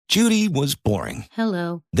Judy was boring.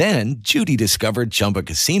 Hello. Then Judy discovered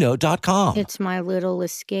ChumbaCasino.com. It's my little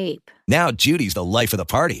escape. Now Judy's the life of the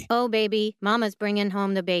party. Oh, baby, mama's bringing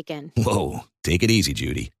home the bacon. Whoa, take it easy,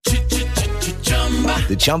 Judy.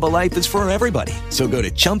 The Chumba life is for everybody. So go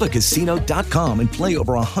to ChumbaCasino.com and play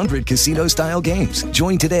over 100 casino-style games.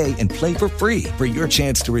 Join today and play for free for your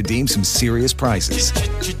chance to redeem some serious prizes.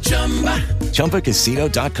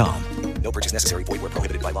 ChumbaCasino.com. No purchase necessary. Void where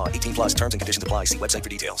prohibited by law. 18 plus terms and conditions apply. See website for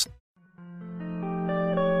details.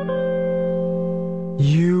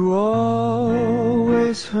 You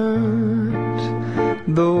always hurt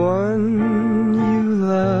the one you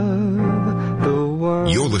love, the one.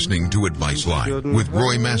 You're listening to Advice Line with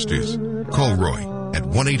Roy Masters. Call Roy at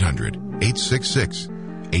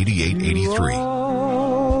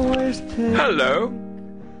 1-800-866-8883. Hello.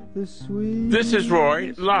 This is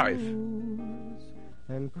Roy live.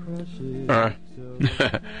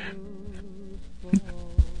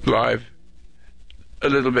 Live, a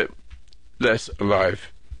little bit less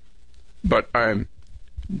alive, but I'm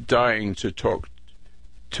dying to talk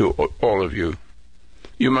to all of you.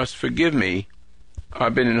 You must forgive me.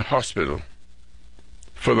 I've been in hospital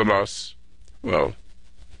for the last, well,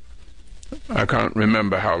 I can't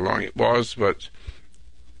remember how long it was, but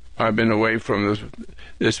I've been away from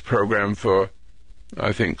this program for,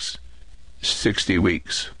 I think, 60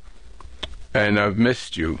 weeks, and I've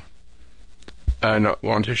missed you, and I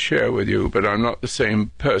want to share with you, but I'm not the same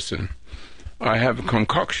person. I have a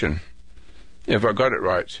concoction, if I got it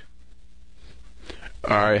right.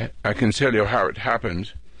 I can tell you how it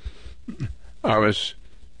happened. I was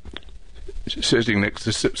sitting next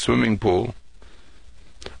to the swimming pool.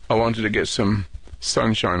 I wanted to get some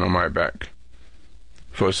sunshine on my back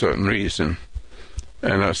for a certain reason,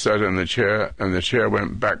 and I sat in the chair, and the chair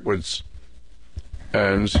went backwards,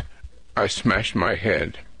 and I smashed my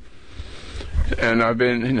head. And I've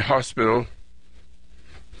been in hospital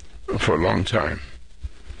for a long time,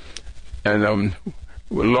 and I'm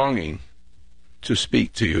longing to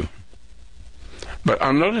speak to you. But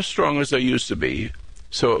I'm not as strong as I used to be,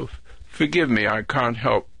 so forgive me, I can't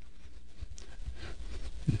help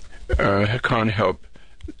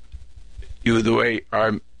you the way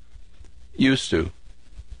I'm used to.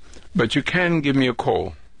 But you can give me a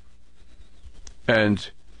call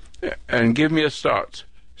and give me a start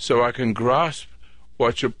so I can grasp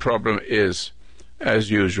what your problem is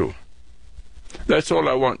as usual. That's all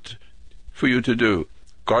I want for you to do.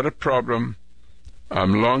 Got a problem?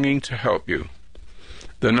 I'm longing to help you.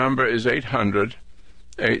 The number is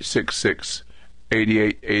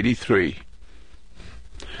 800-866-8883.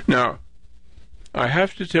 Now, I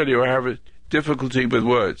have to tell you I have a difficulty with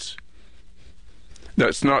words.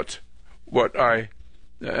 That's not what I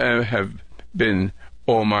have been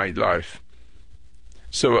all my life.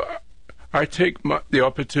 So I take the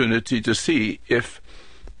opportunity to see if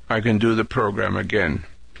I can do the program again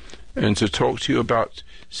and to talk to you about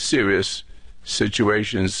serious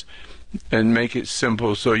situations and make it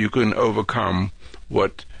simple so you can overcome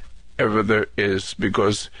whatever there is.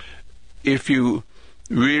 Because if you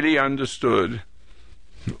really understood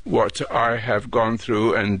what I have gone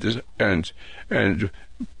through and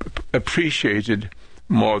appreciated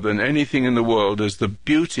more than anything in the world is the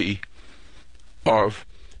beauty of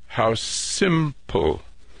how simple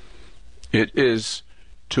it is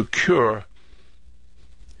to cure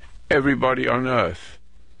everybody on earth.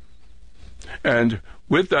 And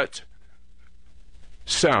with that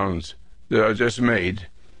sound that I just made,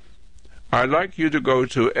 I'd like you to go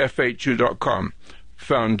to FHU.com,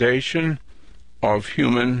 Foundation of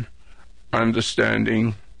Human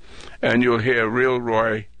Understanding, and you'll hear Real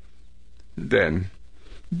Roy then,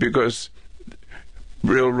 because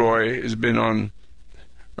Real Roy has been on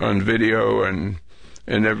video and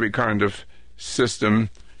every kind of system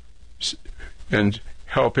and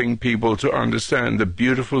helping people to understand the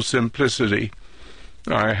beautiful simplicity.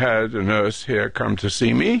 I had a nurse here come to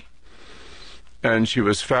see me, and she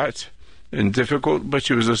was fat and difficult, but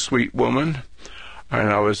she was a sweet woman, and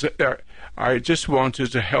I just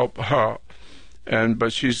wanted to help her,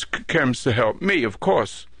 but she comes to help me, of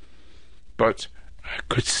course. But I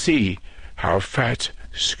could see how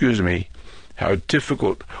how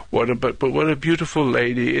difficult, but what a beautiful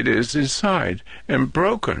lady it is inside, and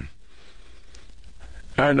broken.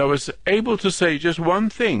 And I was able to say just one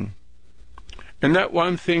thing, and that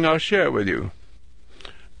one thing I'll share with you.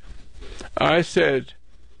 I said,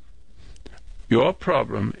 your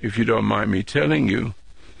problem, if you don't mind me telling you,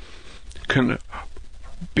 can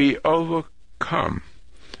be overcome.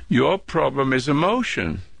 Your problem is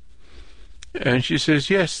emotion. And she says,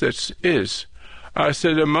 yes, that is. I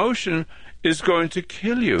said, emotion is going to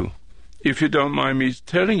kill you if you don't mind me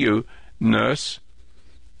telling you, nurse.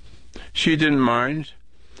 She didn't mind.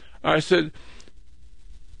 I said,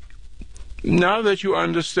 now that you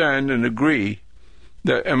understand and agree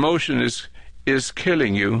that emotion is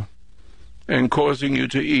killing you and causing you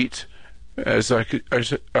to eat,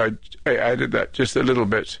 I added that just a little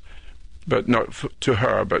bit, but not to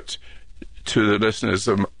her, but to the listeners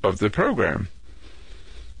of the program.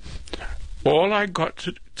 All I got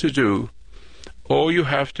to do, all you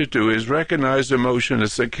have to do is recognize emotion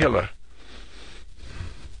as a killer.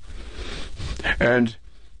 And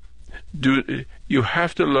you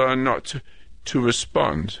have to learn not to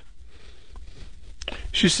respond.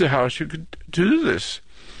 She said, how should you do this?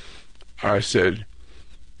 I said,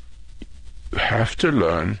 you have to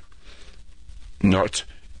learn not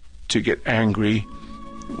to get angry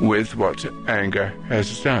with what anger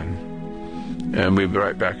has done. And we'll be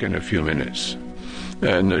right back in a few minutes.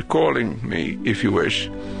 And calling me, if you wish,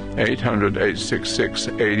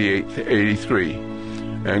 800-866-8883.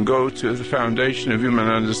 And go to the Foundation of Human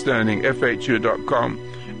Understanding, FHU.com,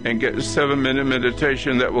 and get a 7-minute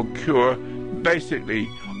meditation that will cure basically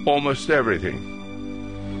almost everything.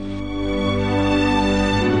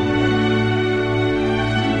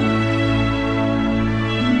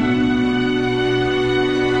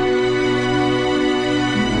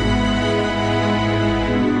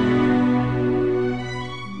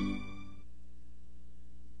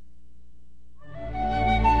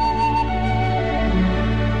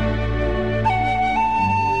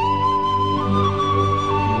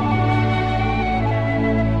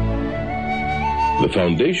 The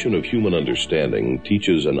Foundation of Human Understanding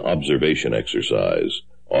teaches an observation exercise,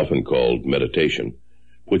 often called meditation,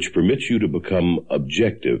 which permits you to become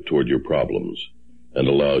objective toward your problems and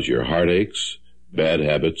allows your heartaches, bad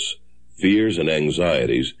habits, fears, and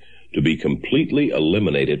anxieties to be completely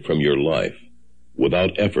eliminated from your life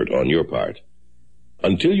without effort on your part.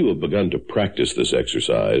 Until you have begun to practice this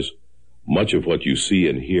exercise, much of what you see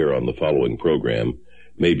and hear on the following program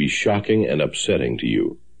may be shocking and upsetting to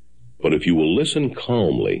you. But if you will listen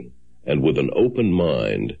calmly and with an open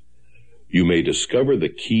mind, you may discover the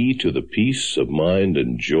key to the peace of mind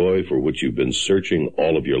and joy for which you've been searching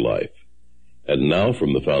all of your life. And now,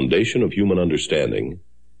 from the Foundation of Human Understanding,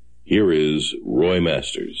 here is Roy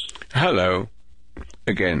Masters. Hello,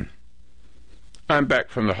 again. I'm back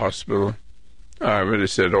from the hospital. I already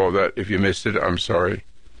said all that. If you missed it, I'm sorry.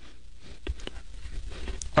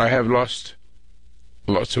 I have lost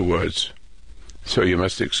lots of words, so you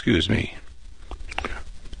must excuse me.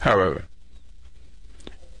 However,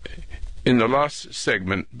 in the last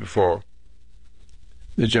segment before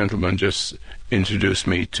the gentleman just introduced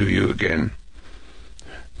me to you again,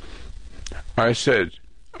 I said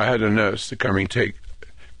I had a nurse to come and take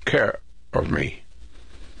care of me,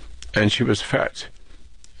 and she was fat.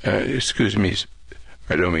 Excuse me,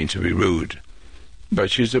 I don't mean to be rude, but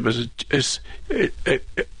she was a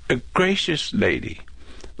gracious lady,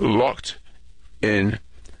 locked in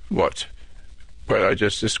what I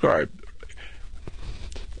just described.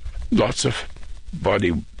 Lots of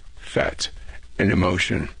body fat and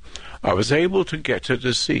emotion. I was able to get her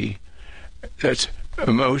to see that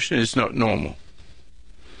emotion is not normal.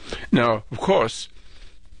 Now, of course,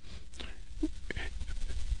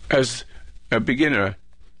 as a beginner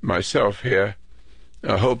myself here,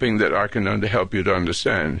 hoping that I can help you to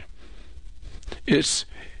understand,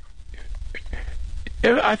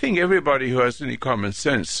 I think everybody who has any common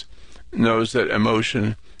sense knows that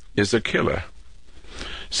emotion is a killer.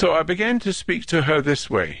 So I began to speak to her this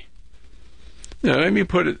way. Now, let me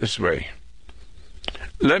put it this way.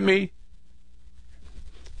 Let me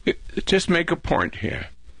just make a point here.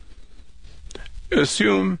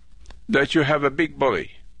 Assume that you have a big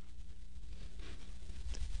bully.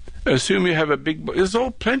 Assume you have a big bully. There's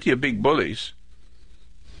plenty of big bullies.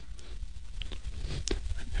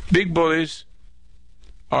 Big bullies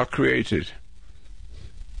are created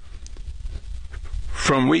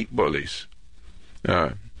from weak bullies.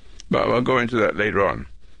 But I'll go into that later on.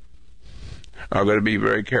 I've got to be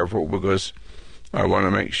very careful because I want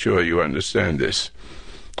to make sure you understand this.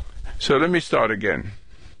 So let me start again.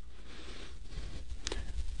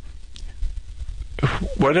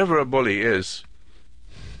 Whatever a bully is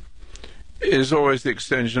always the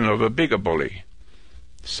extension of a bigger bully.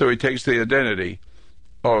 So he takes the identity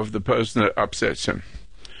of the person that upsets him.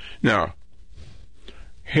 Now,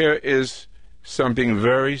 here is something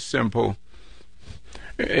very simple,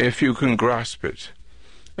 if you can grasp it.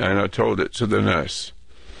 And I told it to the nurse.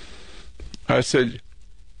 I said,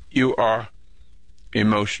 you are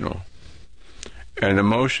emotional, and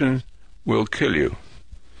emotion will kill you.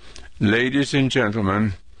 Ladies and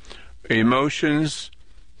gentlemen, emotions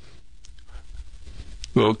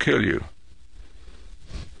will kill you.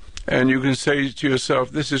 And you can say to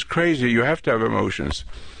yourself, this is crazy, you have to have emotions.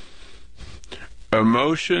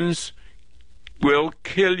 Emotions will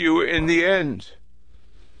kill you in the end.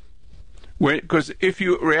 Because if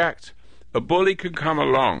you react, a bully can come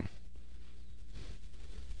along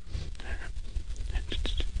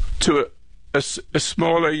to a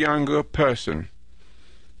smaller, younger person,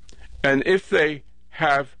 and if they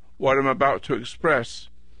have what I'm about to express,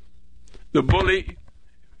 the bully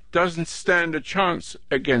doesn't stand a chance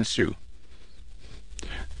against you.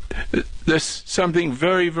 There's something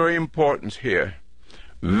very, very important here.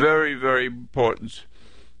 Very, very important.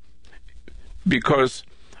 Because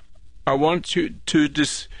I want you to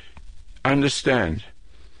understand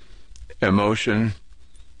emotion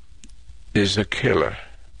is a killer.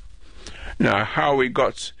 Now, how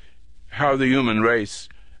the human race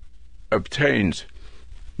obtained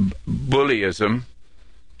bullyism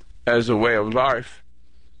as a way of life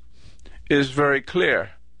is very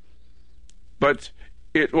clear. But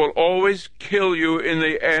it will always kill you in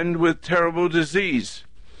the end with terrible disease.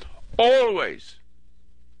 Always.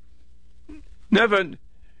 It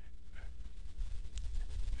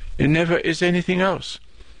never is anything else.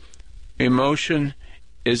 Emotion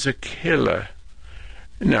is a killer.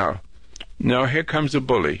 Now here comes a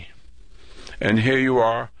bully. And here you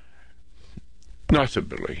are, not a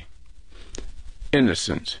bully.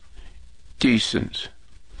 Innocent. Decent.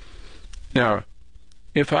 Now,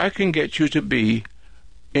 if I can get you to be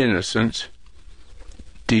innocent,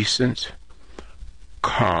 decent,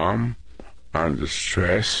 calm, under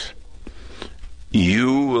stress,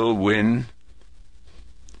 you will win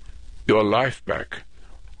your life back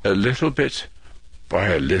a little bit by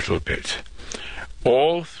a little bit.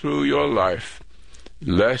 All through your life,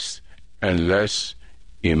 less and less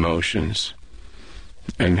emotions.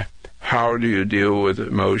 And how do you deal with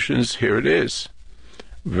emotions? Here it is.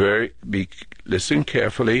 Listen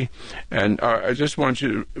carefully, and I just want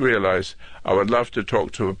you to realize I would love to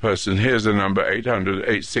talk to a person. Here's the number,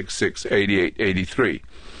 800-866-8883.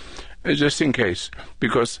 Just in case,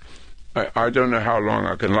 because I don't know how long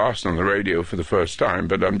I can last on the radio for the first time,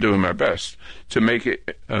 but I'm doing my best to make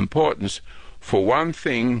it important for one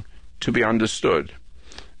thing to be understood.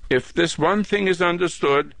 If this one thing is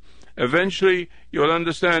understood, eventually you'll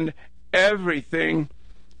understand everything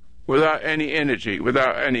without any energy,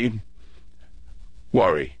 without any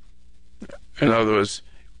worry. In other words,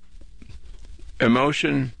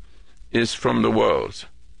 emotion is from the world.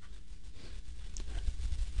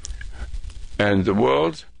 And the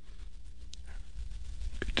world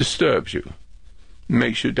disturbs you,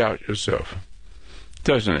 makes you doubt yourself,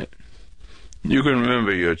 doesn't it? You can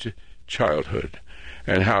remember your childhood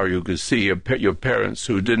and how you could see your parents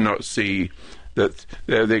who did not see that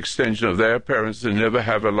they're the extension of their parents and never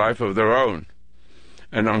have a life of their own,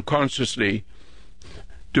 and unconsciously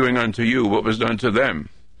doing unto you what was done to them.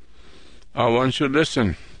 I want you to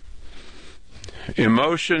listen.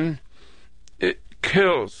 Emotion, it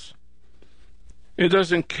kills. It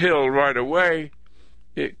doesn't kill right away.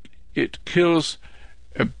 It kills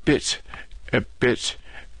a bit,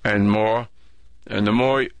 and more. And the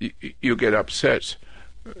more you get upset,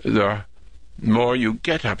 the more you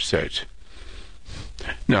get upset.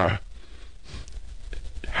 Now,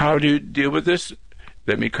 how do you deal with this?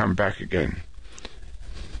 Let me come back again.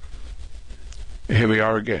 Here we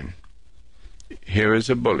are again. Here is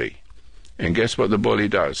a bully. And guess what the bully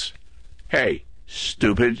does? Hey,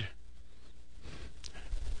 stupid.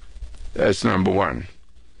 That's number one.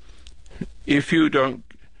 If you don't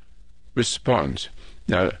respond,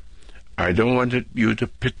 now, I don't want you to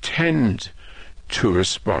pretend to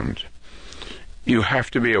respond. You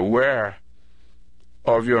have to be aware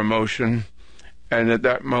of your emotion, and at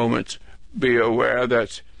that moment be aware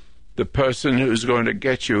that the person who's going to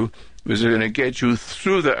get you is going to get you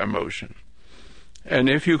through that emotion. And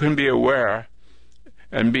if you can be aware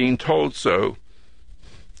and being told so,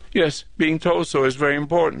 yes, being told so is very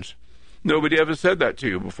important. Nobody ever said that to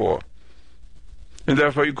you before, and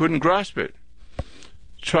therefore you couldn't grasp it.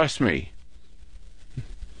 Trust me,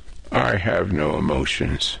 I have no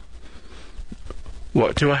emotions.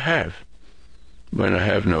 What do I have? When I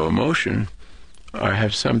have no emotion, I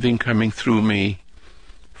have something coming through me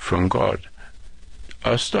from God.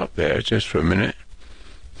 I'll stop there just for a minute.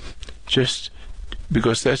 Just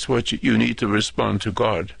because that's what you need to respond to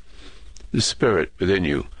God, the Spirit within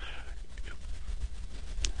you,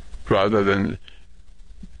 rather than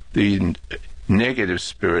the negative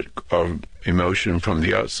spirit of emotion from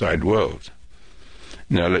the outside world.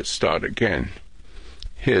 Now let's start again.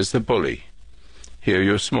 Here's the bully. Here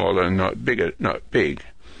you're smaller and not big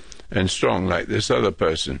and strong like this other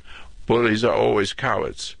person. bullies are always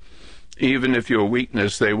cowards. Even if your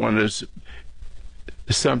weakness, they want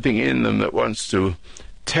something in them that wants to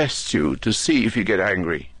test you to see if you get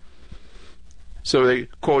angry. So they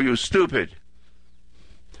call you stupid.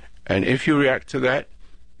 And if you react to that,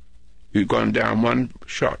 you've gone down one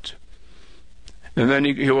shot. And then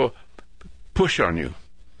he will push on you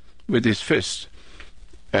with his fist.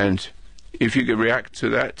 And if you can react to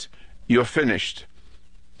that, you're finished.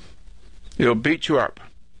 He'll beat you up.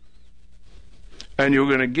 And you're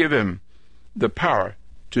going to give him the power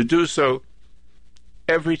to do so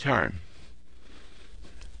every time.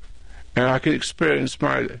 And I can experience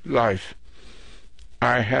my life.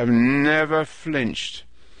 I have never flinched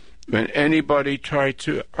when anybody tried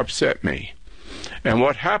to upset me. And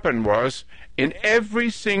what happened was, in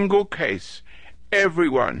every single case,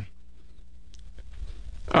 everyone,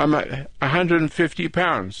 I'm at 150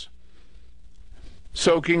 pounds,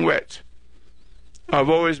 soaking wet. I've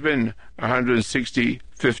always been 160,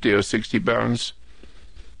 50 or 60 pounds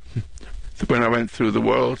when I went through the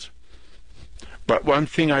world. But one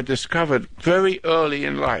thing I discovered very early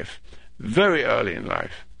in life,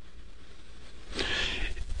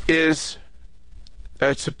 is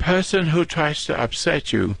that a person who tries to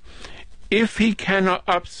upset you, if he cannot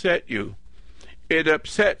upset you, it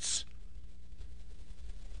upsets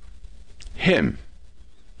him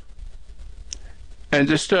and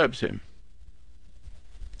disturbs him.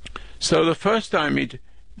 So the first time he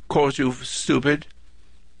calls you stupid,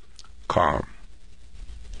 calm.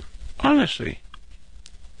 Honestly,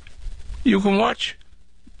 you can watch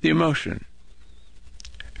the emotion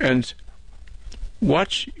and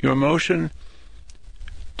watch your emotion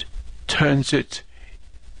turns it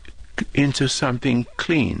into something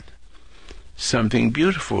clean, something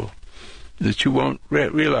beautiful that you won't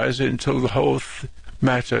realize until the whole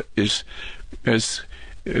matter is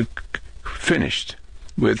finished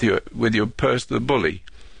with your person, the bully.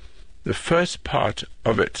 The first part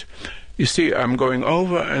of it, you see, I'm going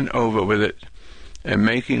over and over with it and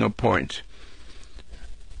making a point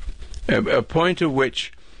of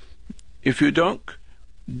which, if you don't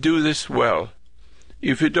do this well,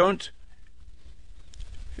 if you don't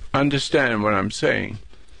understand what I'm saying,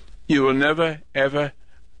 you will never, ever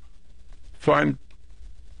find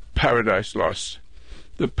paradise lost.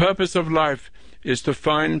 The purpose of life is to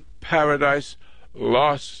find paradise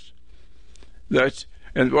lost.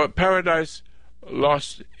 And what paradise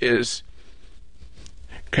lost is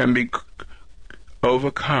can be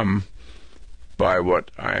overcome by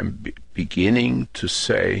what I am beginning to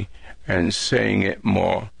say and saying it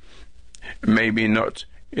more. Maybe not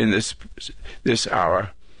in this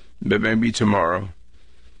hour, but maybe tomorrow.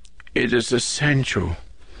 It is essential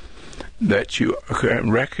that you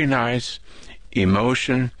recognize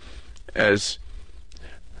emotion as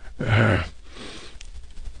a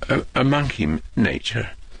monkey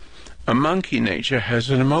nature. A monkey nature has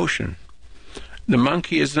an emotion. The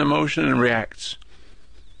monkey is an emotion and reacts.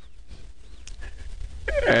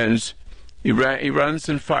 And he runs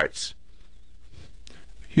and fights.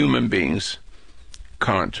 Human beings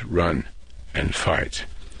can't run and fight.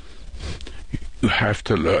 You have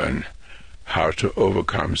to learn how to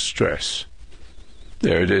overcome stress.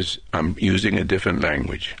 There it is. I'm using a different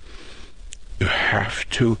language. You have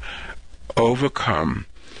to overcome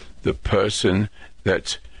the person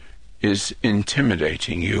that is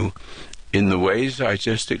intimidating you in the ways I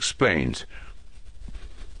just explained,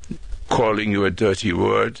 calling you a dirty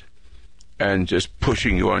word and just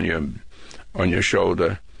pushing you on your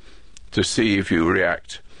shoulder to see if you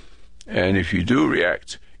react. And if you do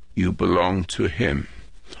react, you belong to him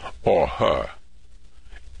or her.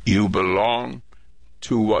 You belong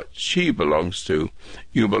to what she belongs to.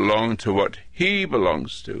 You belong to what he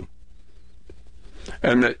belongs to.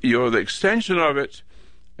 And that you're the extension of it,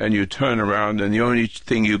 and you turn around, and the only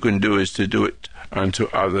thing you can do is to do it unto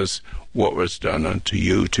others what was done unto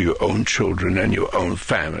you, to your own children and your own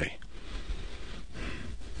family.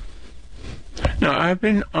 Now, I've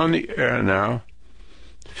been on the air now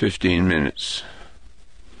 15 minutes.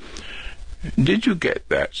 Did you get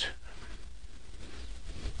that?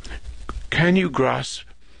 Can you grasp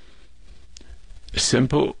a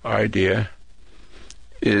simple idea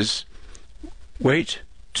is wait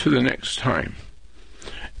to the next time.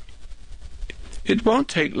 It won't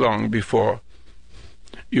take long before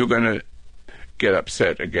you're going to get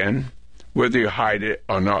upset again, whether you hide it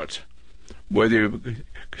or not, whether you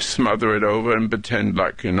smother it over and pretend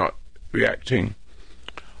like you're not reacting.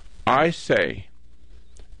 I say,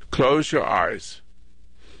 close your eyes.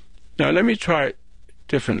 Now let me try it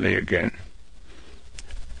differently again.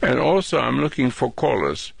 And also I'm looking for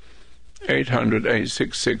callers,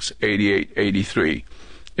 800-866-8883.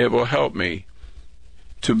 It will help me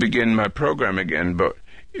to begin my program again, but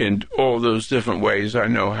in all those different ways I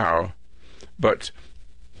know how. But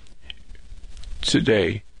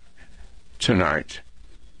tonight,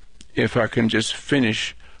 if I can just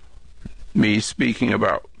finish me speaking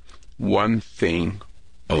about one thing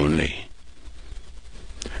only.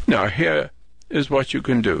 Now, here is what you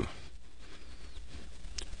can do,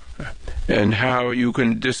 and how you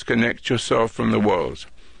can disconnect yourself from the world.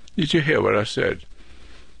 Did you hear what I said?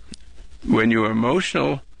 When you're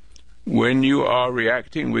emotional, when you are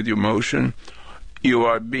reacting with emotion, you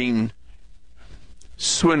are being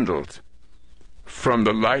swindled from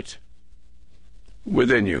the light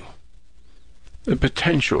within you, the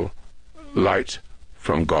potential light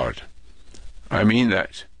from God. I mean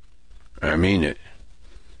that. I mean it.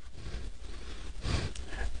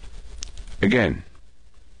 Again,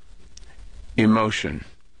 emotion.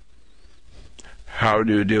 How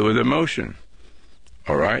do you deal with emotion?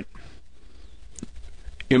 All right?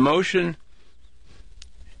 Emotion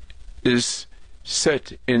is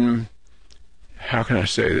set in, how can I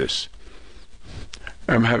say this?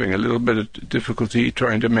 I'm having a little bit of difficulty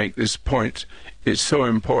trying to make this point. It's so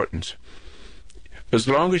important. As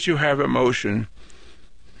long as you have emotion,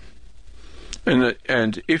 and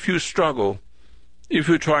if you struggle, if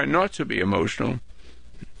you try not to be emotional,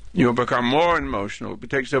 you'll become more emotional. If it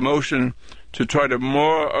takes emotion to try to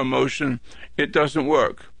more emotion, it doesn't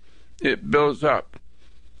work. It builds up.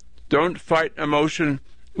 Don't fight emotion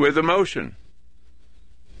with emotion.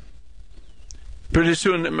 Pretty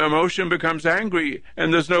soon emotion becomes angry,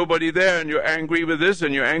 and there's nobody there, and you're angry with this,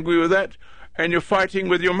 and you're angry with that, and you're fighting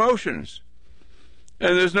with your emotions,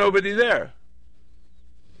 and there's nobody there.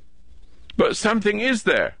 But something is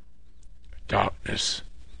there. Darkness,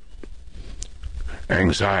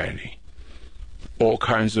 anxiety, all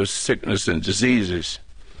kinds of sickness and diseases.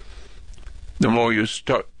 The more you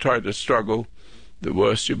try to struggle, the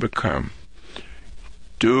worse you become.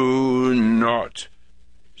 Do not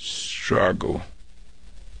struggle.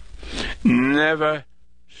 Never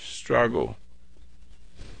struggle.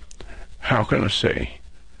 How can I say?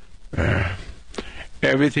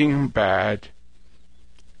 Everything bad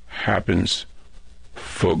happens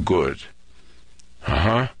for good.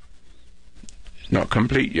 Not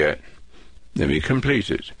complete yet. Let me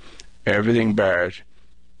complete it. Everything bad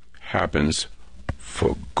happens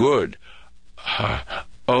for good.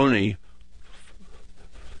 Only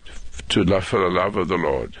for the love of the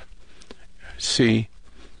Lord. See,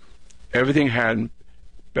 everything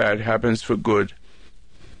bad happens for good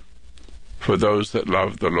for those that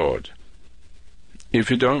love the Lord.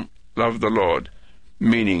 If you don't love the Lord,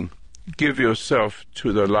 meaning give yourself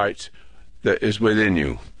to the light that is within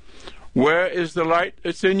you. Where is the light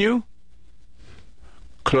that's in you?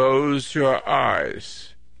 Close your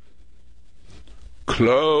eyes.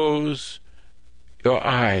 Close your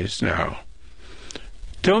eyes now.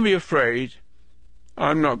 Don't be afraid.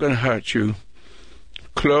 I'm not going to hurt you.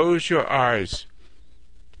 Close your eyes.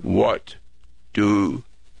 What do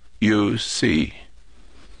you see?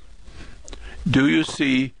 Do you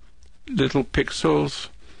see little pixels?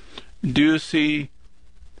 Do you see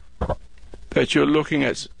that you're looking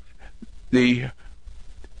at the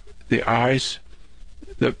eyes,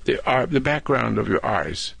 the background of your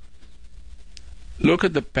eyes? Look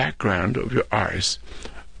at the background of your eyes.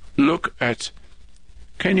 Look at,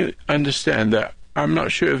 can you understand that? I'm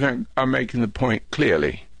not sure if I'm making the point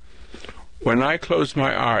clearly. When I close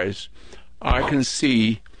my eyes, I can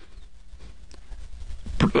see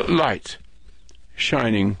light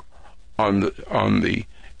shining on the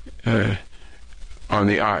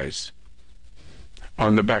eyes,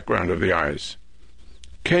 on the background of the eyes.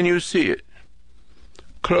 Can you see it?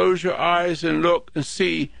 Close your eyes and look and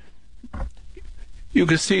see. You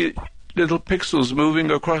can see little pixels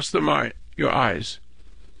moving across your eyes.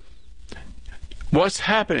 What's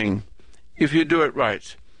happening, if you do it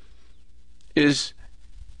right, is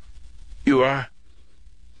you are,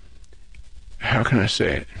 how can I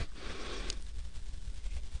say it?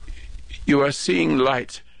 You are seeing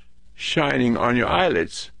light shining on your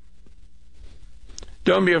eyelids.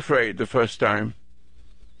 Don't be afraid the first time.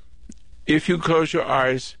 If you close your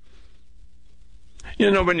eyes, you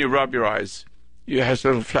know when you rub your eyes, you have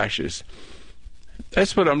little flashes.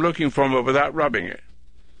 That's what I'm looking for, but without rubbing it.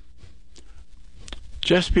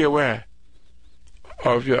 Just be aware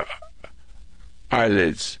of your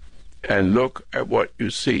eyelids and look at what you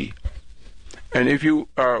see. And if you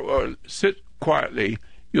sit quietly,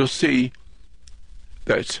 you'll see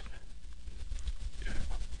that,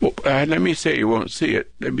 let me say you won't see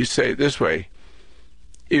it. Let me say it this way.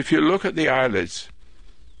 If you look at the eyelids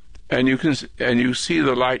and you see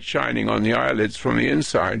the light shining on the eyelids from the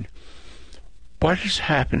inside, what is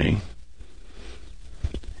happening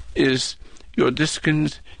is you're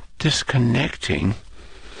disconnecting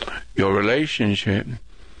your relationship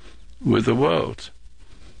with the world.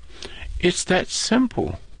 It's that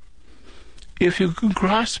simple. If you can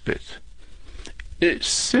grasp it, it's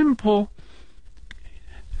simple.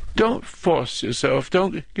 Don't force yourself.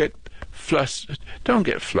 Don't get flustered. Don't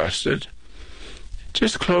get flustered.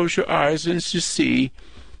 Just close your eyes and just see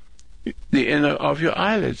the inner of your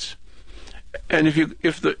eyelids. And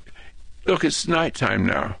look, it's nighttime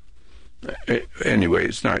now. Anyway,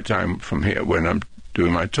 it's nighttime from here when I'm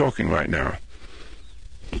doing my talking right now.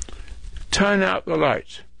 Turn out the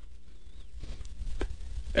light.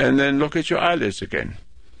 And then look at your eyelids again.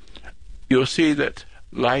 You'll see that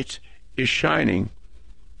light is shining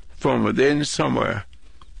from within somewhere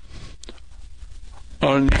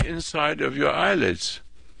on the inside of your eyelids.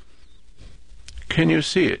 Can you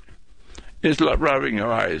see it? It's like rubbing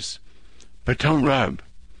your eyes, but don't rub.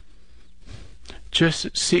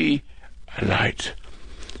 Just see a light.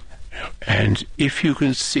 And if you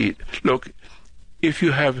can see it, look, if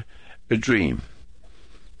you have a dream,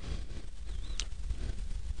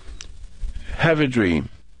 have a dream,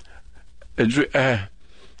 a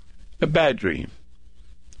bad dream.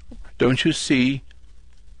 Don't you see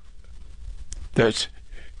that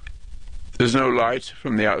there's no light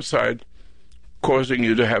from the outside causing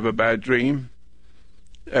you to have a bad dream?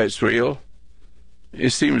 It's real.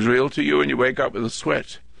 It seems real to you, and you wake up with a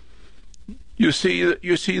sweat. You see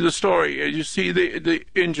the story, and you see the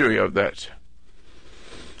injury of that.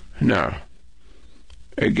 Now,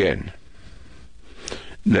 again,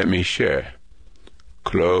 let me share.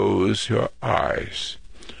 Close your eyes.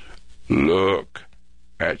 Look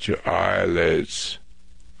at your eyelids.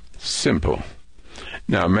 Simple.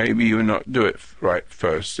 Now, maybe you not do it right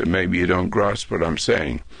first, and maybe you don't grasp what I'm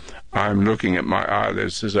saying. I'm looking at my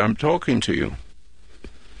eyelids as I'm talking to you.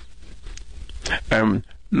 And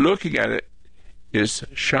looking at it is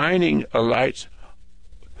shining a light.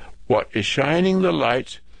 What is shining the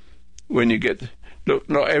light when you get... Look,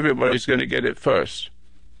 not everybody's going to get it first.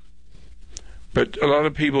 But a lot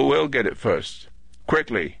of people will get it first,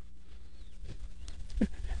 quickly.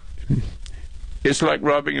 It's like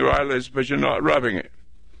rubbing your eyelids, but you're not rubbing it.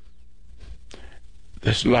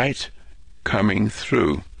 There's light coming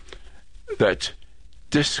through that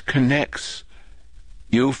disconnects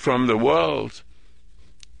you from the world.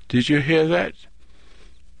 Did you hear that?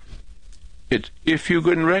 If you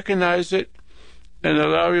can recognize it and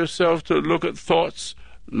allow yourself to look at thoughts,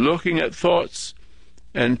 looking at thoughts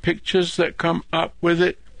and pictures that come up with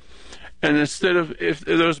it, and instead of, if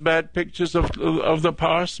those bad pictures of the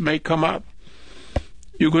past may come up,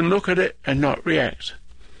 you can look at it and not react.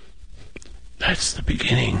 That's the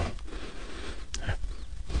beginning.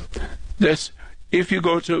 If you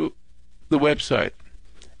go to the website,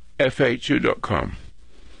 FHU.com,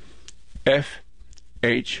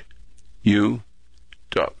 FHU.com,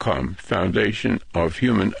 Foundation of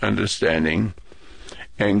Human Understanding,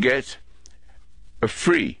 and get a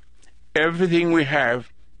free. Everything we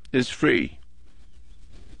have is free.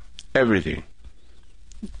 Everything.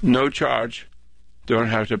 No charge. Don't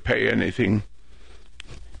have to pay anything.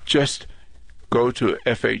 Just go to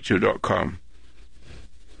FHU.com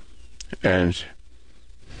and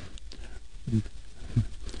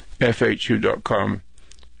FHU.com.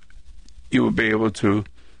 You will be able to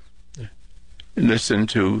listen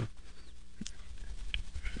to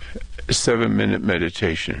a 7-minute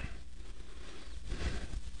meditation.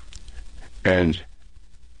 And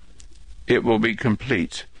it will be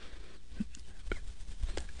complete.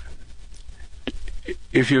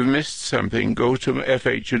 If you've missed something, go to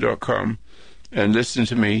FHU.com and listen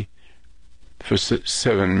to me for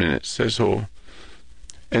 7 minutes, that's all.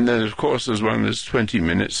 And then, of course, there's one that's 20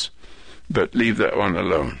 minutes, but leave that one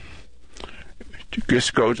alone.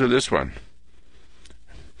 Just go to this one.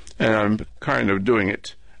 And I'm kind of doing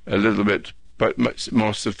it a little bit, but much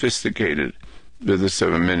more sophisticated with a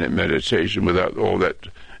 7-minute meditation without all that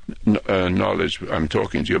knowledge I'm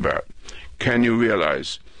talking to you about. Can you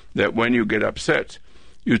realize that when you get upset,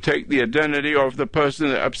 you take the identity of the person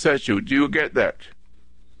that upsets you? Do you get that?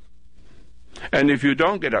 And if you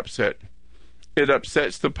don't get upset, it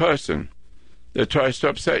upsets the person that tries to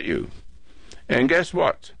upset you. And guess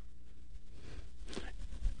what?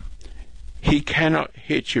 He cannot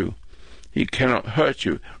hit you. He cannot hurt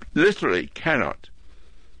you. Literally cannot.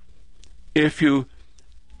 If you...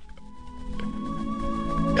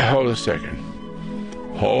 Hold a second.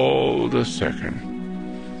 Hold a second.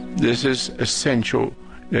 This is essential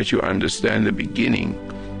that you understand the beginning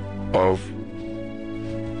of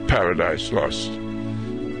Paradise Lost.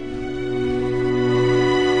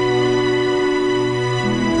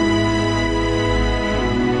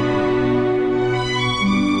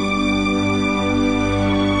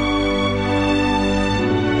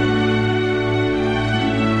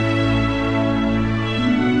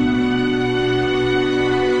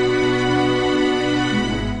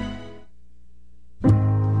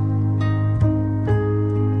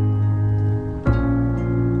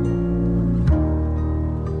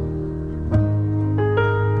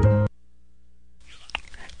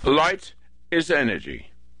 Light is energy.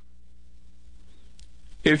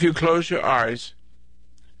 If you close your eyes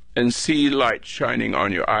and see light shining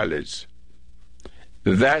on your eyelids,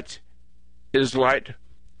 that is light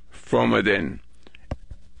from within.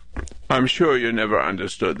 I'm sure you never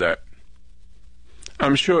understood that.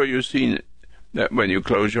 I'm sure you've seen that when you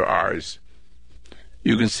close your eyes,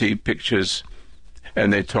 you can see pictures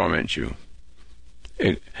and they torment you.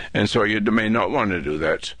 And so you may not want to do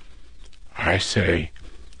that. I say,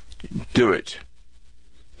 do it.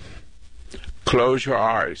 Close your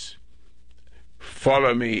eyes.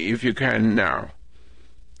 Follow me if you can now.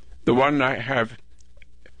 The one I have,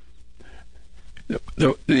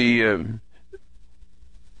 the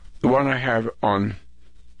one I have on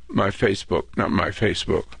my Facebook, not my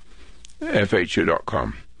Facebook,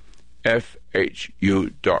 FHU.com.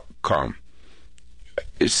 FHU.com.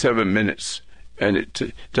 It's 7 minutes, and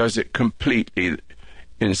it does it completely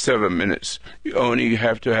in 7 minutes. You only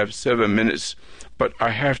have to have 7 minutes, but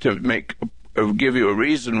I have to give you a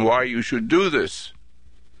reason why you should do this.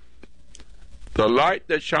 The light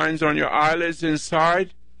that shines on your eyelids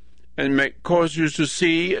inside and cause you to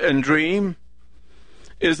see and dream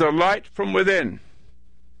is a light from within.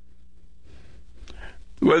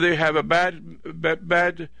 Whether you have a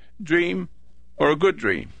bad dream or a good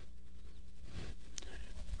dream,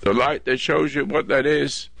 the light that shows you what that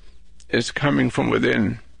is coming from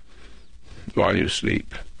within while you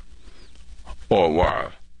sleep, or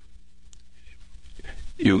while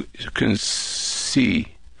you can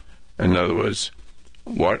see. In other words,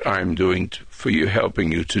 what I'm doing for you,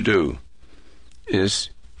 helping you to do, is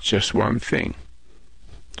just one thing.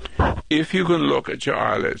 If you can look at your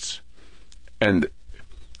eyelids and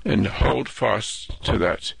hold fast to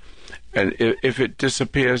that, and if it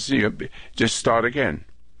disappears, you just start again.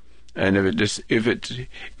 And if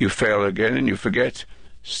you fail again and you forget,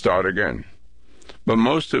 start again. But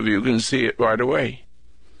most of you can see it right away.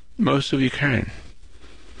 Most of you can.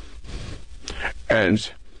 And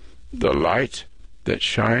the light that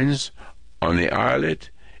shines on the eyelid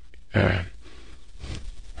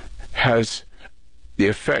has the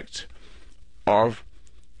effect of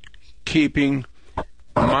keeping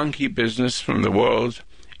monkey business from the world,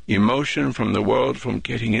 emotion from the world, from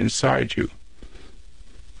getting inside you.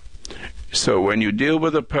 So when you deal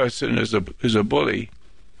with a person as a bully,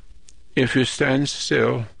 if you stand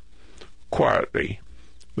still, quietly,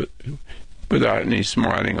 without any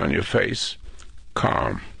smiling on your face,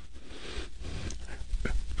 calm,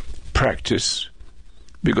 practice,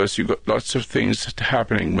 because you've got lots of things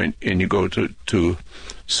happening when you go to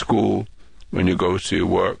school, when you go to your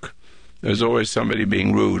work. There's always somebody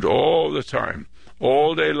being rude all the time,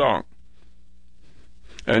 all day long.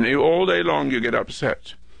 And all day long you get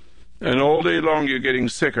upset. And all day long you're getting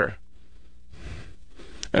sicker.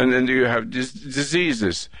 And then you have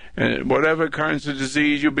diseases. And whatever kinds of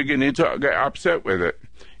disease, you're beginning to get upset with it.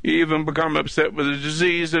 You even become upset with the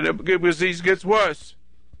disease, and the disease gets worse.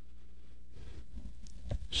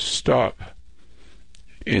 Stop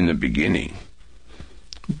in the beginning.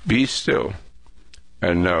 Be still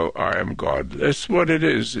and know I am God. That's what it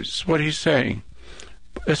is. It's what he's saying.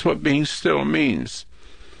 That's what being still means.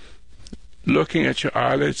 Looking at your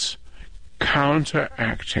eyelids,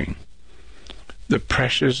 counteracting the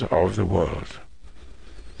pressures of the world.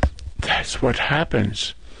 That's what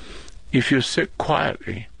happens if you sit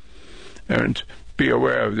quietly and be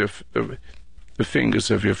aware of the fingers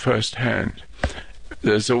of your first hand.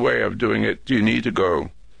 There's a way of doing it. You need to go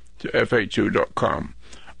to FHU.com.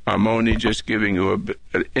 I'm only just giving you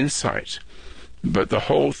an insight, but the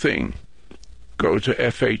whole thing, go to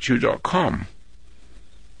FHU.com.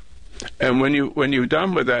 And when you're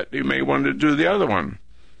done with that, you may want to do the other one.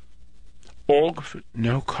 All for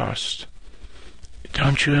no cost.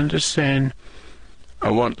 Don't you understand? I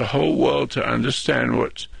want the whole world to understand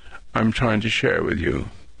what I'm trying to share with you.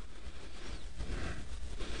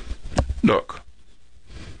 Look,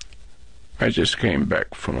 I just came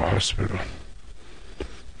back from a hospital.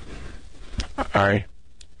 I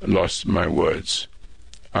lost my words.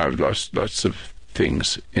 I've lost lots of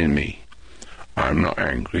things in me. I'm not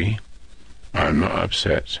angry. I'm not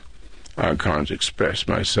upset. I can't express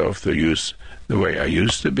myself the way I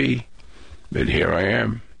used to be, but here I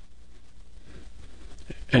am.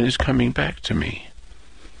 And it's coming back to me.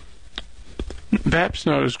 Perhaps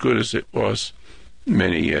not as good as it was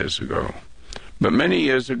many years ago. But many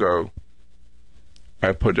years ago,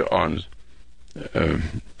 I put it on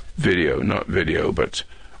video, not video, but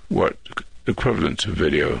what equivalent to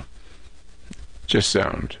video, just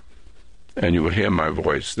sound. And you will hear my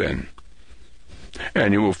voice then.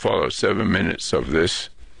 And you will follow 7 minutes of this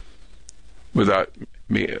without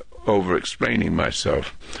me over-explaining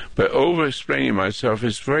myself. But over-explaining myself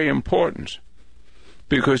is very important,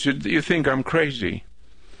 because you think I'm crazy.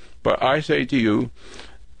 But I say to you,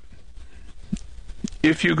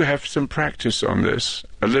 if you have some practice on this,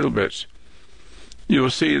 a little bit, you'll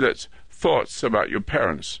see that thoughts about your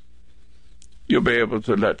parents, you'll be able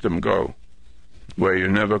to let them go where you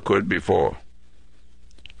never could before.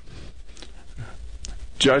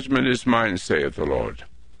 Judgment is mine, saith the Lord.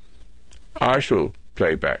 I shall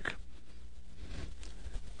play back.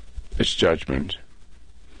 It's judgment.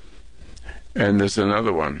 And there's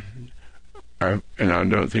another one, and I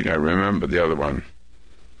don't think I remember the other one.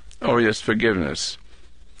 Oh yes, forgiveness.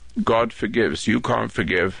 God forgives. You can't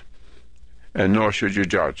forgive, and nor should you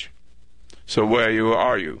judge. So where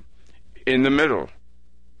are you? In the middle.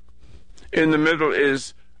 In the middle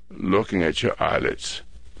is looking at your eyelids,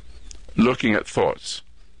 looking at thoughts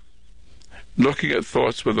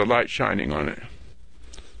with the light shining on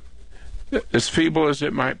it. As feeble as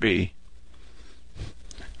it might be,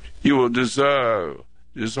 you will dissolve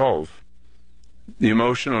the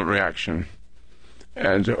emotional reaction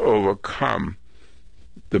and overcome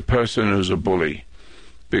the person who's a bully.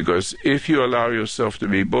 Because if you allow yourself to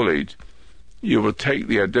be bullied, you will take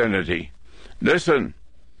the identity. Listen,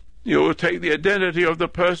 you will take the identity of the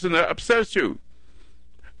person that upsets you.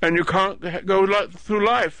 And you can't go through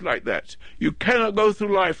life like that. You cannot go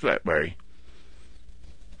through life that way.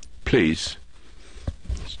 Please,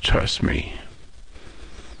 trust me.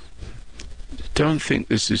 Don't think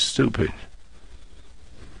this is stupid.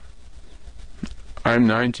 I'm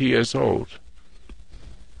 90 years old.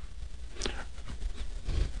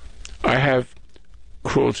 I have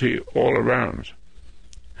cruelty all around.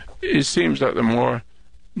 It seems like the more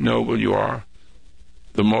noble you are,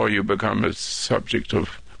 the more you become a subject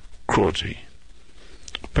of cruelty.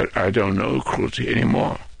 But I don't know cruelty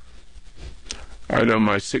anymore. I know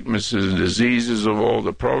my sicknesses and diseases of all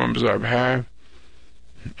the problems I've had.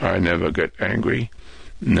 I never get angry,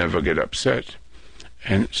 never get upset,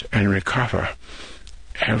 and recover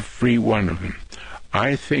every one of them.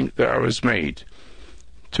 I think that I was made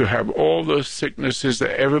to have all those sicknesses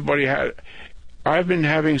that everybody had. I've been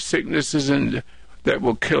having sicknesses that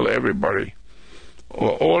will kill everybody.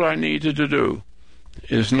 All I needed to do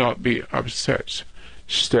is not be upset.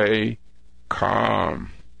 Stay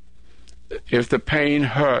calm. If the pain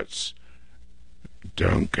hurts,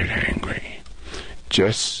 don't get angry.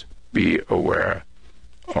 Just be aware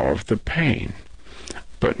of the pain,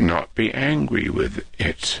 but not be angry with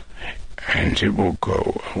it, and it will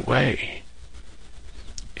go away.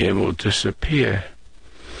 It will disappear.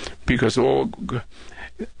 Because what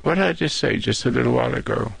did I just say just a little while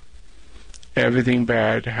ago? Everything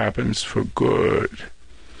bad happens for good.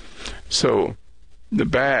 So the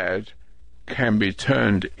bad can be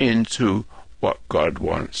turned into what God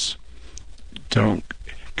wants.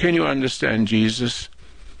 Can you understand Jesus?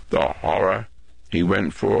 The horror he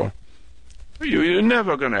went for? You're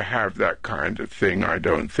never going to have that kind of thing, I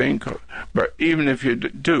don't think. But even if you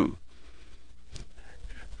do,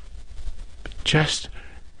 just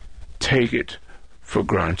take it for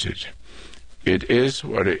granted. It is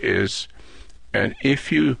what it is. And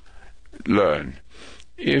if you learn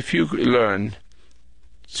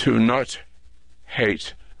to not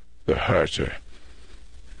hate the hurter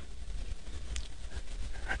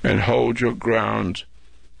and hold your ground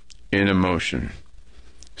in emotion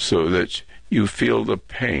so that you feel the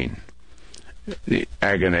pain, the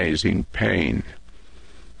agonizing pain,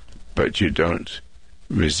 but you don't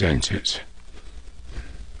resent it.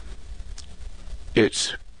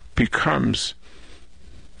 It becomes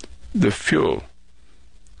the fuel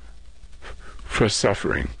for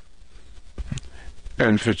suffering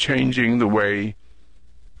and for changing the way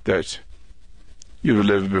that you've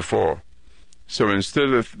lived before. So instead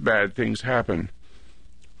of bad things happen,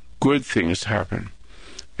 good things happen.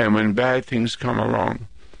 And when bad things come along,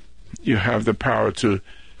 you have the power to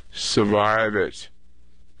survive it.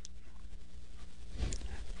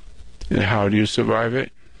 And how do you survive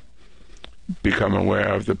it? Become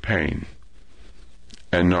aware of the pain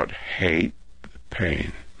and not hate the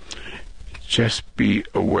pain. Just be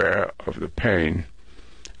aware of the pain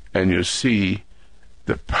and you see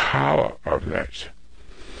the power of that,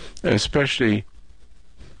 especially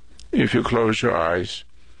if you close your eyes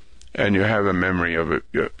and you have a memory of it,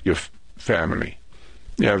 your family.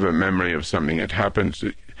 You have a memory of something that happened.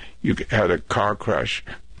 You had a car crash,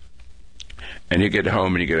 and you get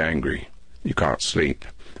home and you get angry. You can't sleep.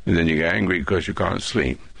 And then you get angry because you can't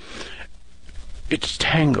sleep. It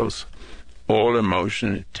tangles. All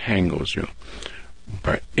emotion, it tangles you.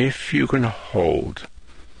 But if you can hold,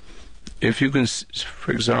 if you can,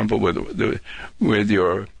 for example, with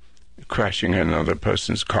your crashing another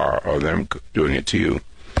person's car or them doing it to you,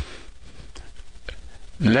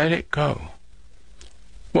 let it go.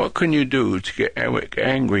 What can you do to get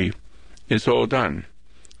angry? It's all done.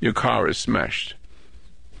 Your car is smashed.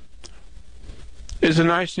 It's a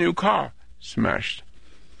nice new car. Smashed.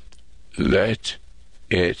 Let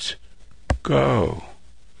it go.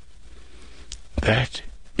 That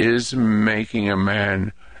is making a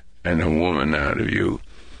man and a woman out of you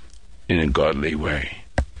in a godly way.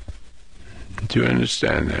 Do you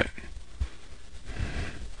understand that?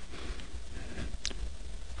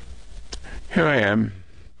 Here I am,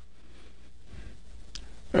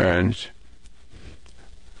 and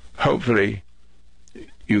hopefully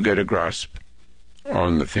you get a grasp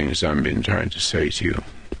on the things I've been trying to say to you.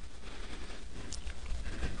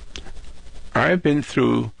 I've been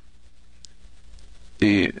through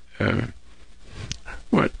the,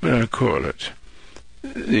 what would I call it?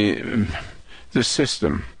 The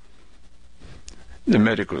system, the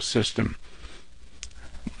medical system.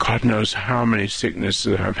 God knows how many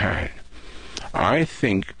sicknesses I've had. I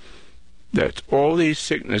think that all these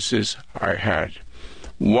sicknesses I had,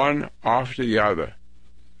 one after the other,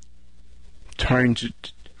 trying to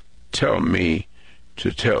tell me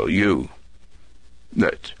to tell you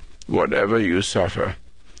that whatever you suffer,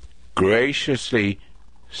 graciously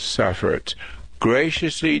suffer it.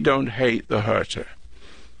 Graciously don't hate the hurter.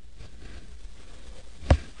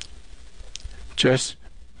 Just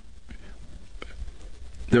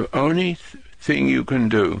the only thing you can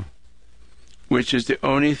do, which is the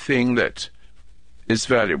only thing that is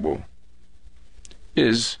valuable,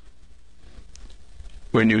 is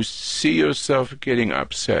when you see yourself getting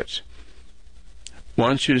upset,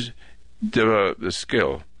 once you develop the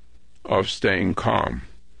skill of staying calm,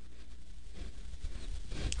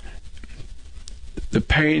 the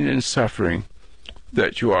pain and suffering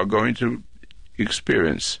that you are going to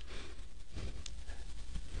experience,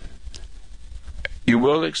 you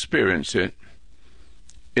will experience it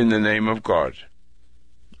in the name of God,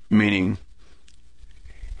 meaning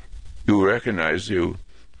you recognize you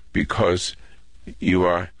because you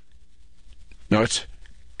are not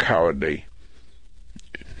cowardly.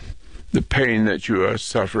 The pain that you are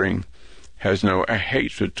suffering has no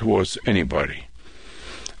hatred towards anybody.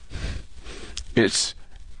 It's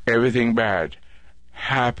everything bad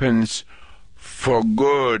happens for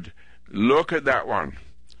good. Look at that one.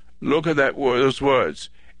 Look at those words.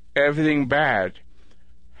 Everything bad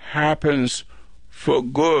happens for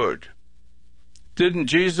good. Didn't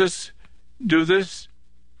Jesus do this?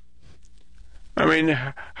 I mean,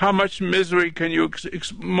 how much misery can you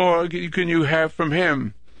more can you have from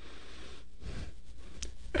him?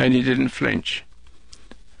 And he didn't flinch.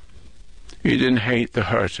 He didn't hate the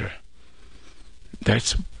hurter.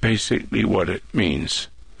 That's basically what it means.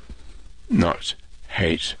 Not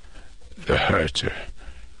hate the hurter.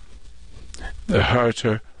 The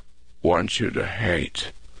hurter wants you to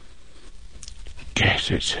hate. Get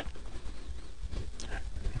it?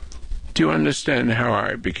 Do you understand how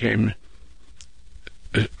I became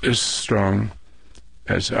as strong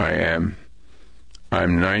as I am?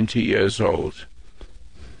 I'm 90 years old.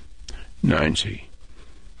 90.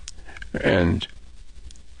 And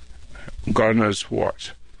God knows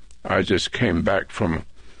what. I just came back from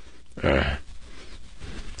a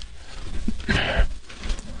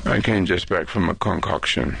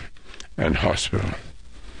concoction and hospital.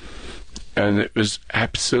 And it was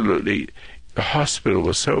absolutely, the hospital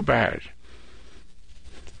was so bad.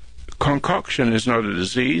 Concoction is not a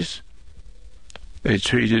disease. They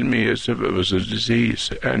treated me as if it was a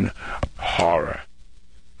disease and horror.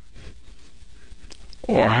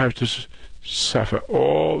 Or I have to suffer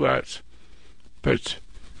all that. But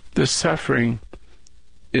the suffering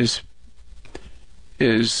is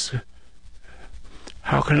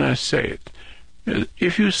how can I say it?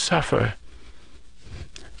 If you suffer,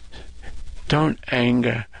 don't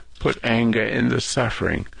put anger in the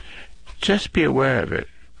suffering. Just be aware of it.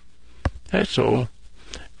 That's all.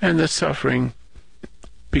 And the suffering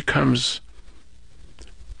becomes,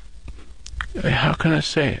 how can I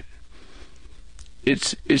say it?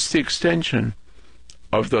 It's the extension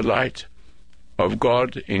of the light of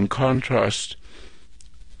God in contrast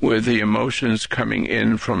with the emotions coming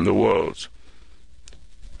in from the world.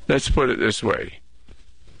 Let's put it this way.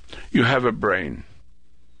 You have a brain.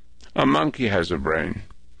 A monkey has a brain.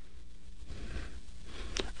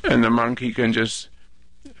 And the monkey can just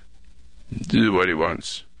do what he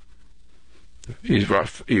wants. He's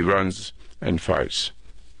rough, he runs and fights.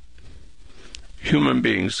 Human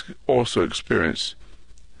beings also experience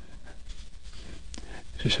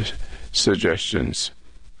suggestions,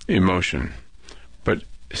 emotion. But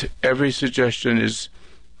every suggestion is,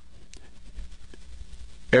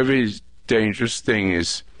 every dangerous thing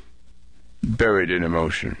is buried in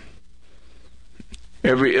emotion.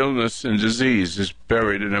 Every illness and disease is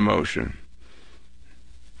buried in emotion.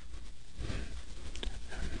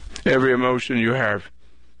 Every emotion you have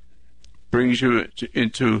brings you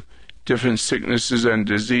into different sicknesses and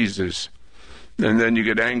diseases. And then you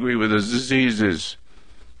get angry with the diseases.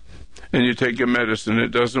 And you take your medicine, it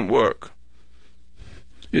doesn't work.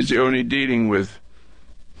 You're only dealing with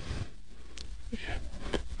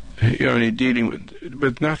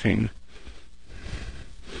nothing.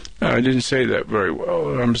 I didn't say that very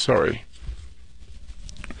well. I'm sorry.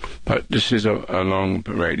 But this is a long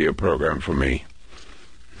radio program for me.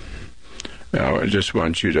 Now, I just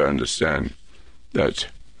want you to understand that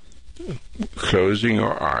closing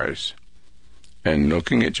your eyes and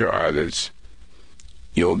looking at your eyelids,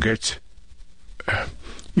 you'll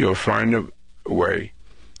find a way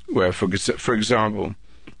where, for example,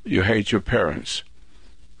 you hate your parents.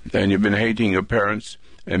 Then you've been hating your parents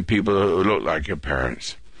and people who look like your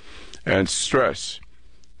parents. And stress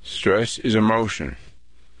is emotion.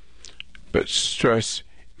 But stress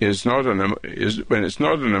is not when it's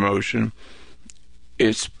not an emotion,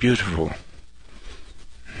 it's beautiful.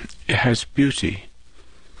 It has beauty.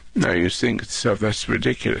 Now you think to yourself, that's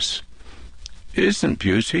ridiculous. It isn't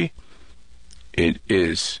beauty. It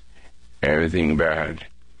is. Everything bad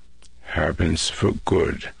happens for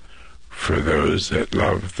good for those that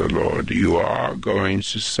love the Lord. You are going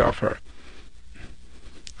to suffer.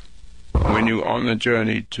 When you're on the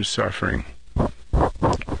journey to suffering,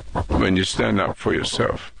 when you stand up for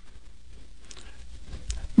yourself,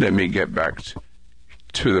 let me get back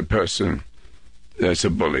to the person that's a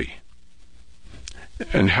bully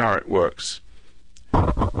and how it works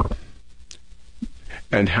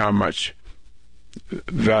and how much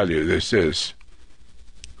value this is.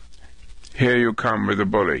 Here you come with a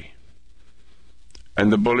bully,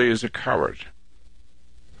 and the bully is a coward.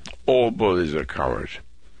 All bullies are cowards.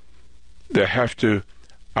 They have to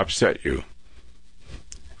upset you.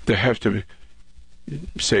 They have to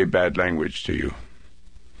say bad language to you.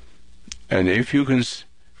 And if you can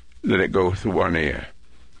let it go through one ear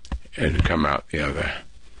and come out the other,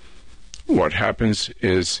 what happens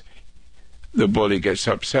is the bully gets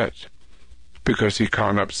upset because he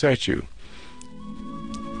can't upset you.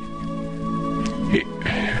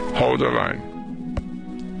 Hold the line.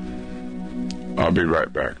 I'll be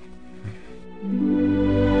right back.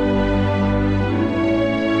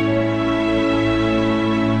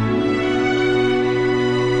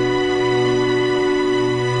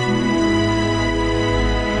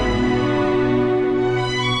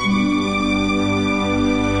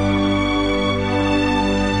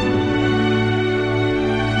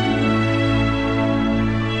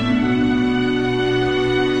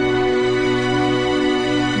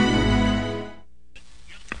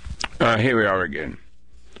 Here we are again.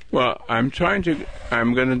 Well, I'm going to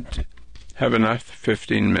have enough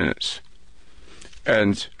 15 minutes.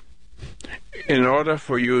 And in order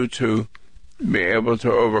for you to be able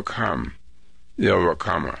to overcome the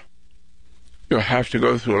overcomer, you'll have to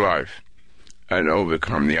go through life and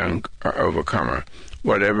overcome the overcomer.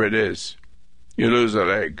 Whatever it is. You lose a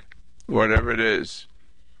leg. Whatever it is.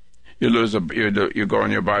 You go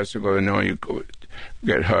on your bicycle and you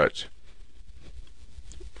get hurt.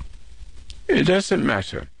 It doesn't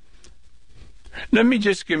matter. Let me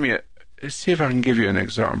just see if I can give you an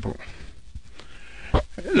example.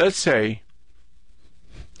 Let's say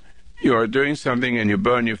you are doing something and you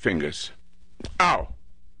burn your fingers. Ow!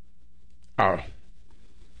 Ow.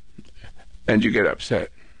 And you get upset.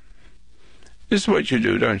 This is what you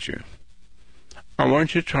do, don't you? I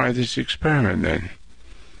want you to try this experiment then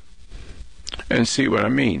and see what I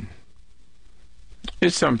mean.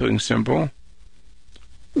 It's something simple.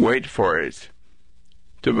 Wait for it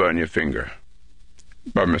to burn your finger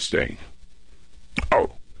by mistake.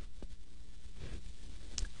 Oh.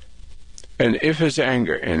 And if there's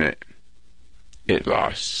anger in it, it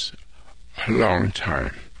lasts a long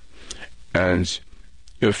time. And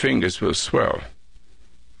your fingers will swell.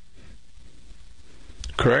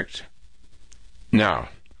 Correct? Now,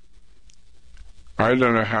 I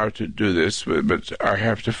don't know how to do this, but I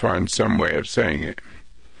have to find some way of saying it.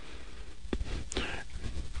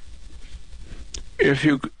 If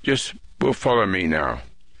you just will follow me now,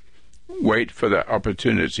 wait for that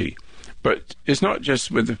opportunity. But it's not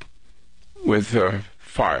just with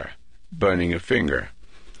fire, burning a finger.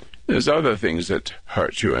 There's other things that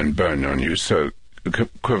hurt you and burn on you so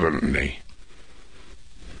equivalently.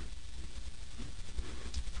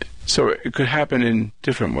 So it could happen in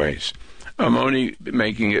different ways. I'm only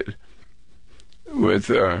making it with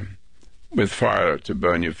fire to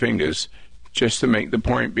burn your fingers just to make the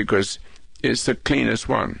point, because it's the cleanest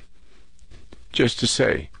one, just to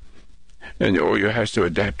say. And or you have to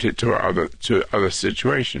adapt it to other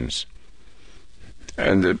situations.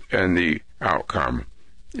 And the outcome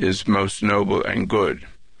is most noble and good.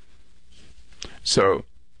 So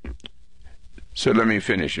let me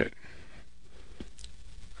finish it.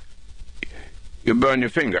 You burn your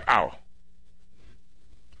finger, ow.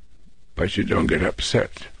 But you don't get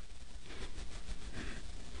upset.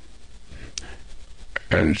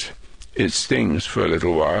 And it stings for a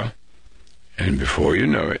little while, and before you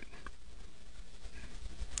know it,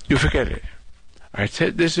 you forget it. I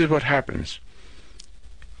said this is what happens.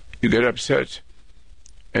 You get upset,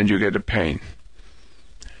 and you get a pain.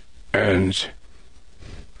 And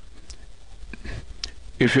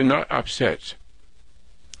if you're not upset,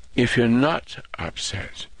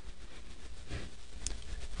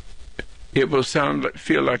 it will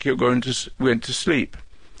feel like you're went to sleep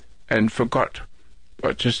and forgot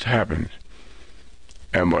what just happened.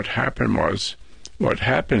 And what happens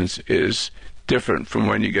is different from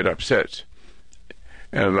when you get upset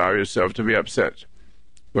and allow yourself to be upset.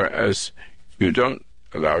 Whereas you don't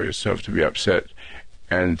allow yourself to be upset,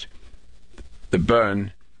 and the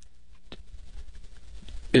burn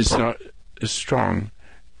is not as strong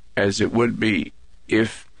as it would be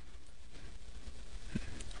if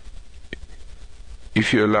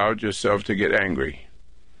you allowed yourself to get angry,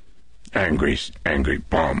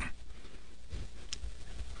 bomb.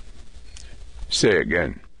 Say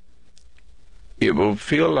again. It will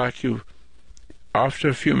feel like you, after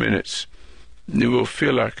a few minutes, you will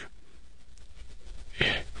feel like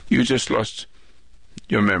you just lost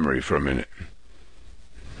your memory for a minute.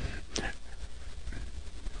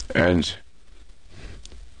 And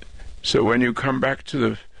so when you come back to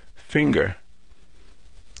the finger,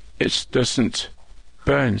 it doesn't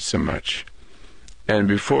burn so much. And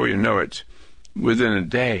before you know it, within a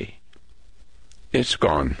day, it's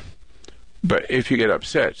gone. But if you get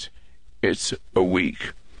upset, it's a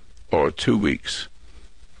week or 2 weeks.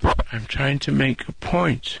 I'm trying to make a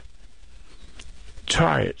point.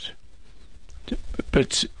 Try it.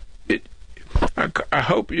 But I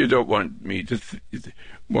hope you don't want me to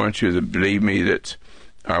want you to believe me that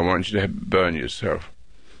I want you to burn yourself.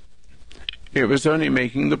 It was only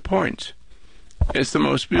making the point. It's the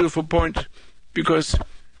most beautiful point, because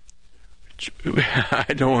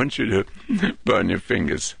I don't want you to burn your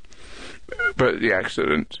fingers. But the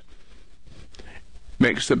accident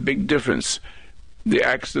makes a big difference. The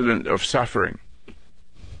accident of suffering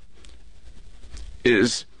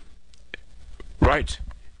is right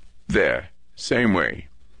there, same way.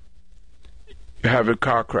 You have a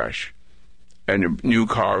car crash and your new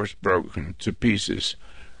car is broken to pieces.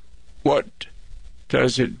 What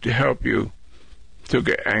does it help you to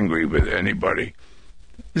get angry with anybody?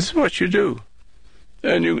 This is what you do.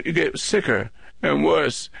 And you get sicker and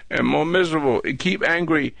worse and more miserable. You keep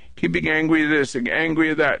angry, keeping angry this and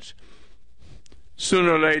angry that.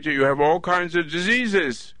 Sooner or later you have all kinds of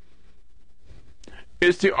diseases.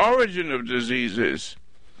 It's the origin of diseases.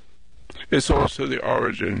 It's also the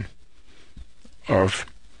origin of,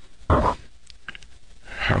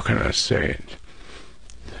 how can I say it,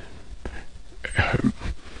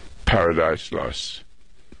 paradise lost.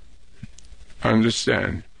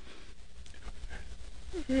 Understand,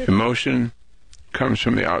 emotion comes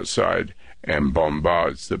from the outside and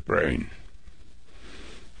bombards the brain.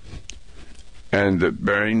 And the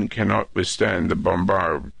brain cannot withstand the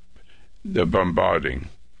bombarding.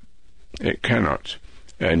 It cannot.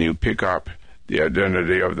 And you pick up the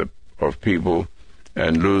identity of people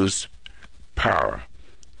and lose power,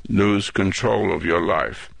 lose control of your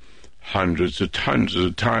life. Hundreds of times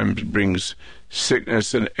brings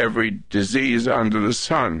sickness and every disease under the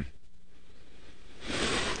sun.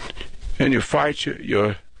 And you fight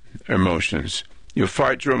your emotions. You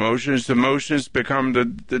fight your emotions. The emotions become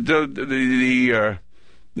the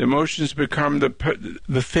emotions become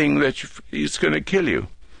the thing that is going to kill you,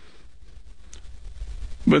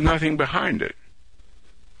 with nothing behind it.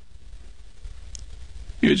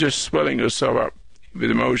 You're just swelling yourself up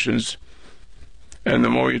with emotions, and the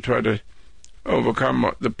more you try to overcome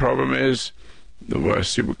what the problem is, the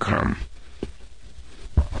worse you become.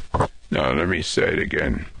 Now, let me say it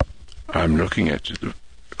again. I'm looking at the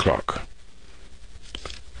clock.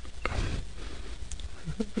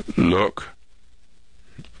 Look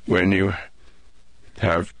when you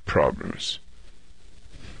have problems.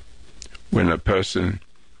 When a person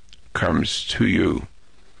comes to you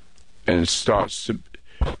and starts to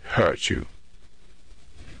hurt you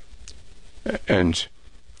and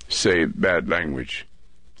say bad language,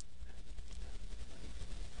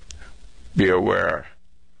 be aware.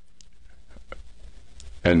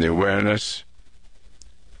 And the awareness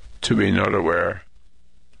to be not aware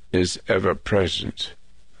is ever present.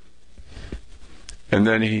 And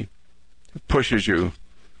then he pushes you,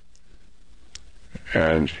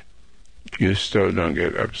 and you still don't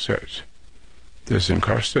get upset. Doesn't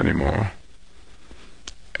cost anymore.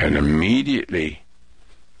 And immediately,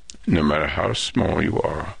 no matter how small you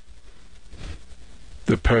are,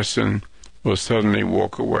 the person will suddenly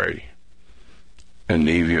walk away and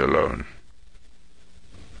leave you alone.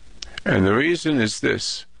 And the reason is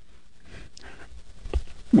this: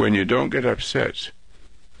 when you don't get upset,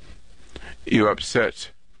 you upset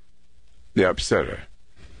the upsetter,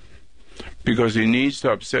 because he needs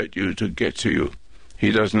to upset you to get to you. He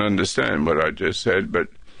doesn't understand what I just said, but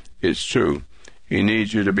it's true. He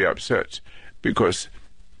needs you to be upset, because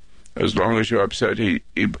as long as you're upset, you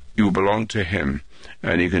belong to him,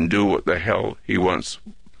 and he can do what the hell he wants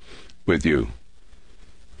with you.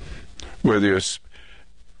 Whether you're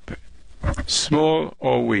small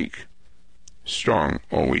or weak, strong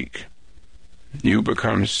or weak, you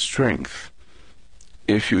become strength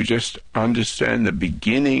if you just understand the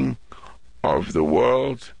beginning of the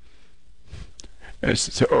world as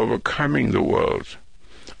to overcoming the world,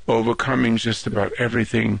 overcoming just about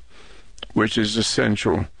everything which is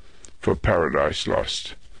essential for Paradise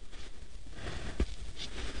Lost.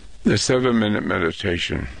 The 7-minute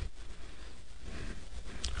meditation.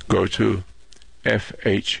 Go to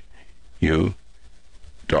FHU.com,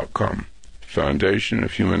 Foundation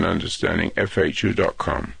of Human Understanding,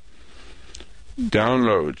 FHU.com.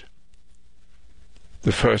 Download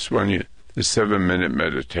the first one, the 7-minute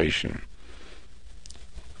meditation.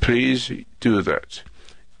 Please do that.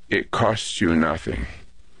 It costs you nothing.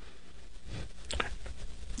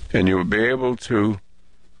 And you'll be able to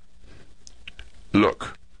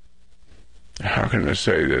look. How can I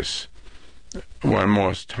say this? One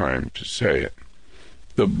more time to say it.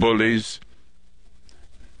 The bullies,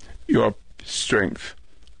 your strength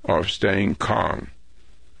of staying calm.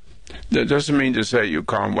 That doesn't mean to say you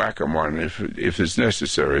can't whack them one if it's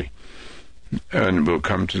necessary, and we'll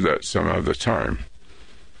come to that some other time.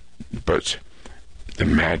 But the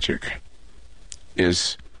magic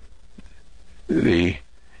is the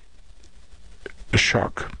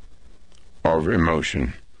shock of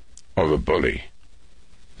emotion of a bully.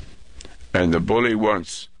 And the bully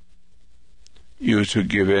wants you to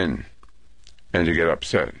give in and to get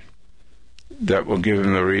upset. That will give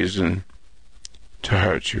him the reason to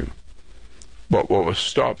hurt you. But what will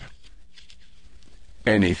stop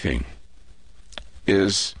anything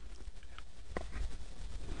is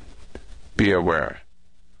be aware.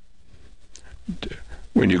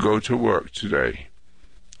 When you go to work today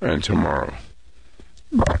and tomorrow,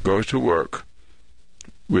 go to work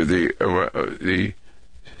with the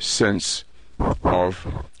sense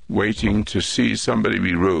of waiting to see somebody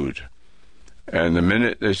be rude. And the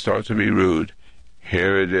minute they start to be rude,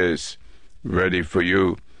 here it is, ready for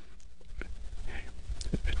you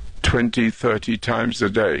 20, 30 times a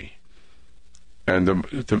day. And the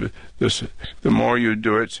more you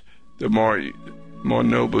do it, the more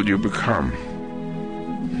noble you become.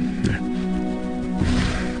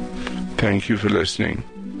 Thank you for listening.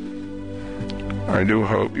 I do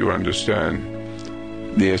hope you understand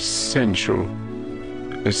the essential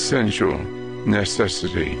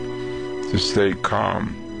necessity to stay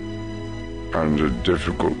calm under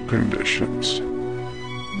difficult conditions.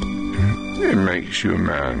 It makes you a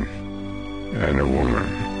man and a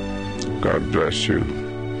woman. God bless you.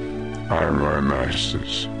 I'm Roy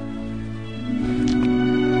Masters.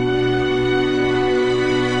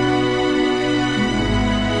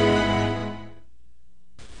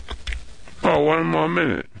 Oh, one more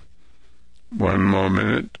minute. One more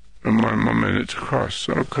minute and one more minute to cross.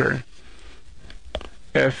 Okay.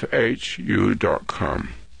 FHU.com.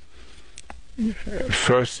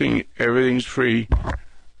 First thing, everything's free.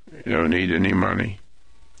 You don't need any money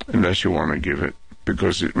unless you want to give it,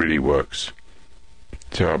 because it really works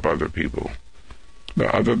to help other people.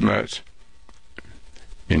 But other than that,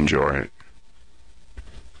 enjoy it.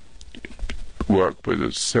 Work with a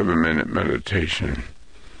 7-minute meditation.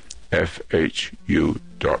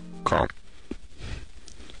 FHU.com.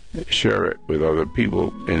 Share it with other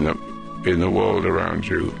people in the world around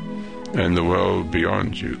you and the world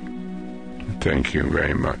beyond you. Thank you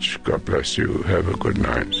very much. God bless you. Have a good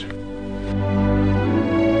night.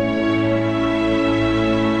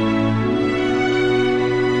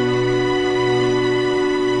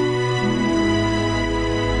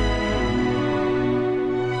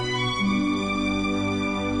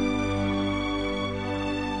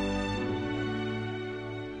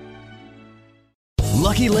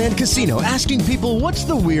 Lucky Land Casino, asking people, what's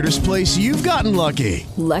the weirdest place you've gotten lucky?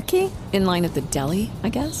 Lucky? In line at the deli, I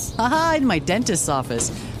guess? Aha, in my dentist's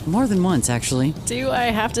office. More than once, actually. Do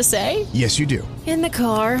I have to say? Yes, you do. In the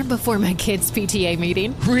car before my kids' PTA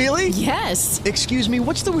meeting. Really? Yes. Excuse me,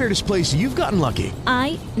 what's the weirdest place you've gotten lucky?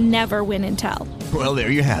 I never win and tell. Well,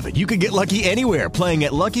 there you have it. You can get lucky anywhere, playing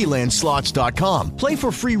at LuckyLandSlots.com. Play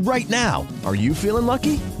for free right now. Are you feeling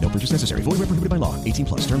lucky? No purchase necessary. Void where prohibited by law.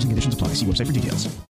 18+. Terms and conditions apply. See website for details.